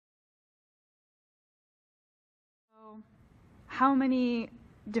So, how many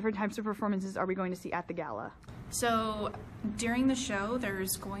different types of performances are we going to see at the gala? So during the show,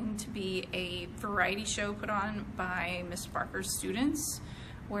 there's going to be a variety show put on by Miss Barker's students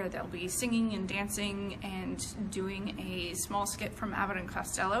where they'll be singing and dancing and doing a small skit from Abbott and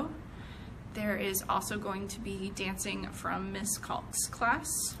Costello. There is also going to be dancing from Miss Kalk's class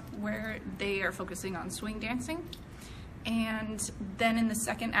where they are focusing on swing dancing. And then in the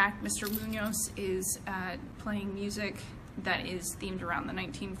second act, Mr. Munoz is playing music that is themed around the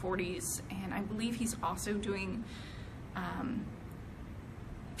 1940s, and I believe he's also doing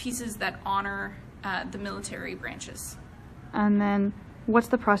pieces that honor the military branches. And then what's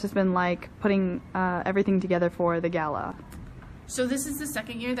the process been like putting everything together for the gala? So this is the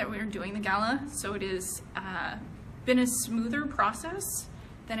second year that we're doing the gala, so it has been a smoother process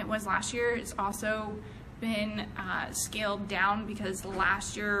than it was last year. It's also been scaled down because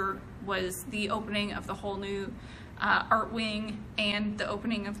last year was the opening of the whole new art wing and the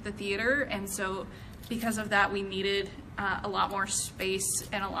opening of the theater, and so because of that we needed a lot more space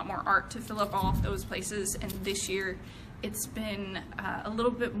and a lot more art to fill up all of those places, and this year it's been a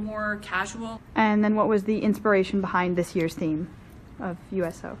little bit more casual. And then what was the inspiration behind this year's theme of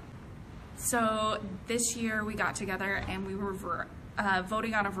USO? So this year we got together and we were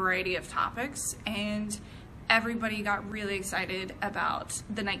voting on a variety of topics, and everybody got really excited about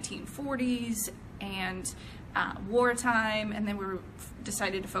the 1940s and wartime, and then we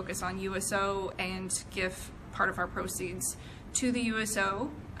decided to focus on USO and give part of our proceeds to the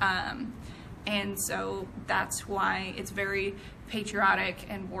USO. And so that's why it's very patriotic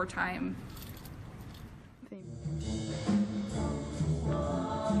and wartime Theme.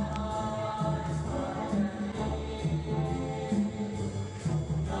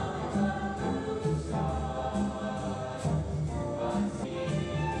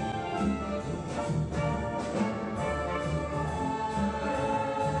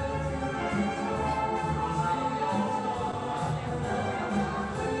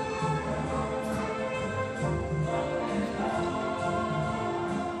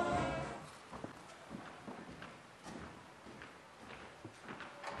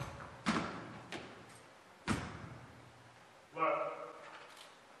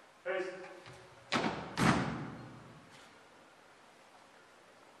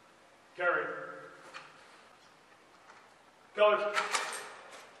 Carry. Coach.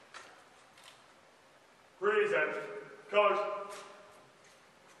 Reason. Coach.